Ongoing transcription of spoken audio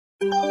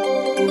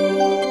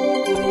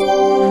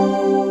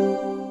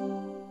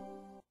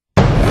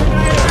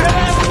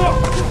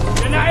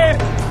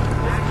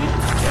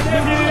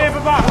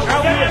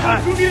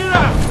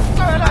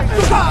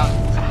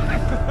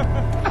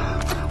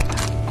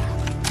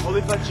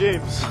Oliver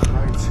James.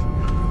 Right.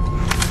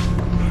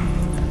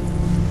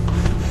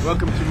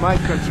 Welcome to my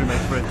country, my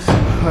friends.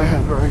 I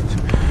have a right.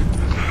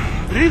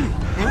 Really?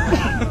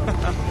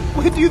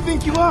 Where do you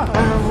think you are?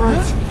 I have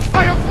rights.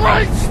 I have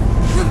rights!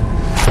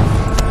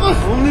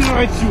 Only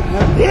rights you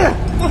have here!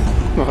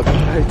 Not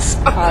rights.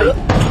 I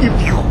give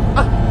you.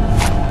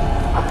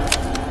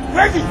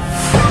 Ready!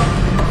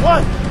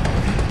 1,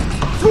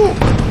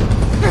 2.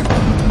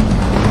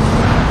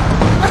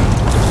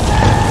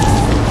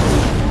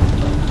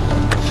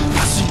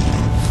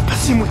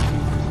 Assim muito.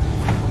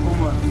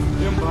 Uma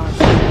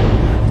embaixo.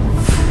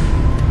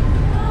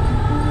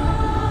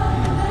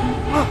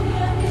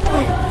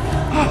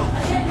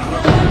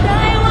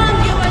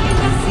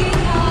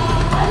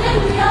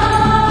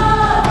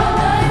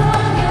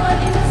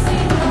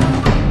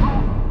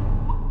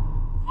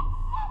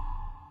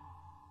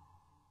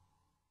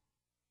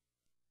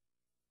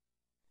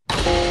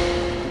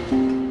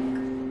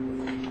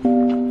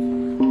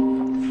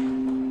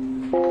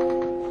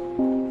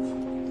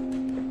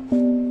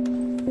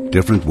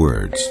 Different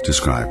words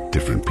describe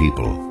different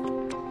people.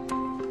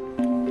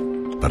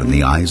 But in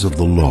the eyes of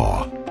the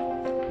law,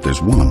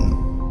 there's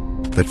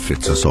one that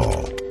fits us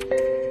all.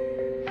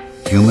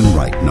 Human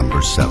right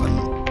number 7.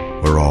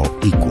 We're all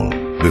equal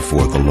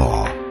before the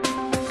law.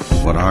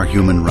 What are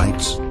human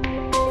rights?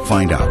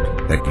 Find out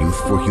at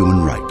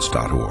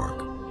youthforhumanrights.org.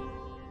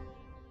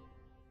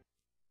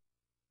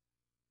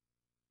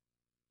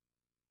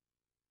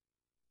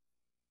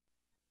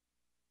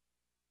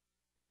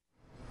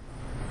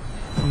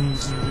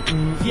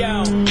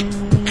 Yo,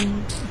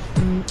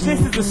 this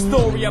is a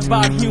story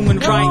about human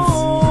rights.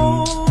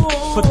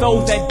 For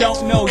those that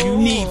don't know, you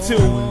need to.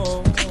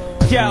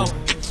 Yo,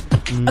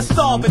 a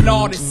starving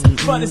artist,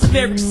 but his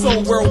lyrics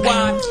so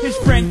worldwide. His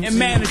friend and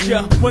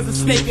manager was a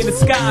snake in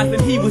disguise,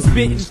 and he was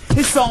bitten.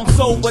 His song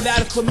sold without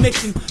his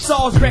permission.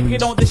 Saw his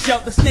record on the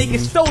shelf, the snake had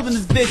stolen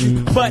his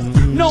vision. But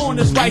knowing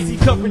his rights, he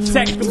could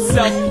protect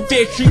himself.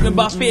 Fair treatment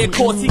by fair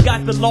courts, he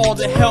got the law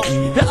to help.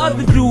 The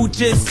other dude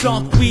just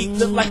sunk weak,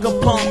 looked like a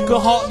punk,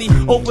 could hardly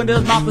open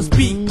his mouth to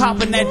speak,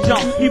 popping that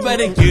jump. You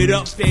better get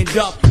up, stand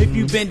up, if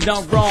you've been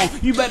done wrong.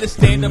 You better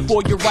stand up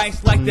for your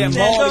rights like that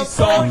Marley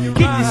song.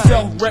 Get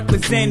yourself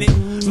represented,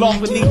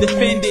 lawfully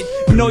defended.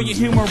 Know your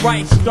human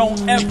rights,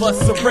 don't ever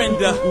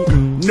surrender.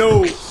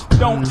 No,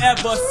 don't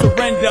ever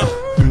surrender.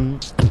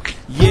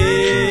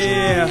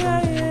 Yeah.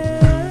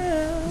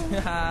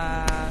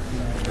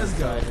 Let's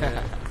go.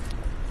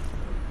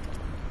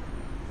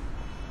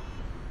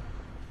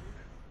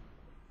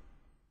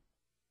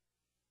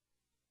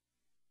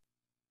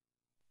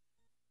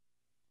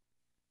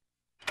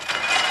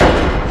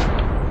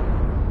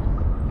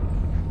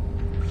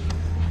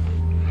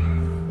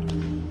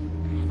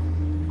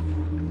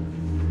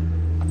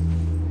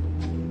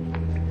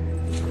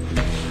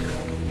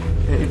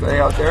 Anybody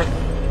out there?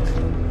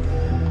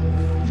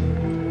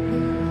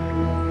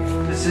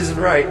 This isn't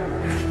right.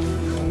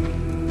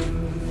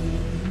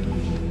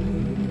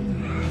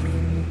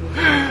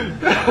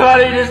 Why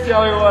don't you just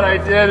tell me what I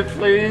did,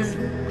 please?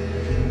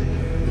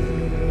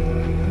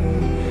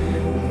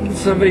 Can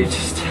somebody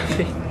just tell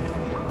me?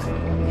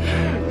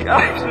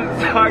 God, I should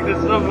talk to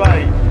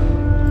somebody.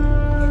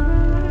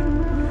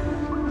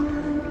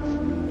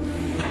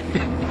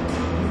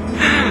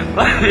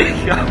 Let me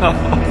go.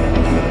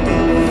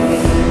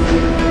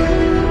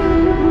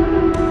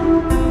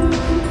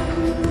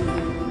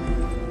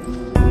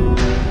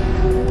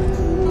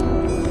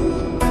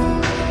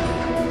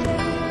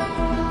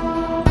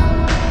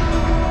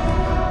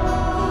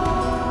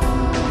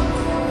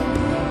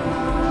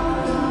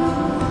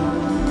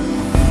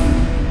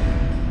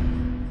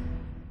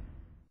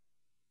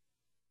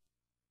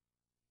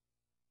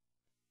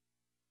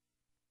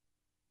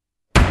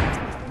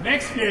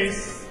 Next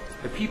case.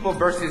 The People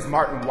versus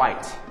Martin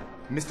White.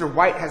 Mr.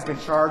 White has been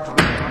charged with...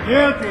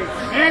 Guilty.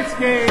 Next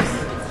case.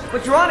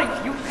 But Your Honor,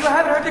 you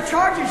haven't heard the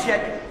charges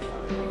yet.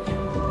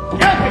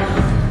 Guilty.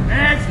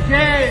 Next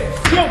case.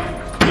 Guilty.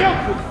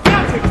 Guilty.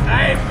 Guilty.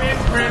 Life in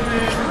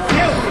prison.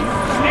 Guilty.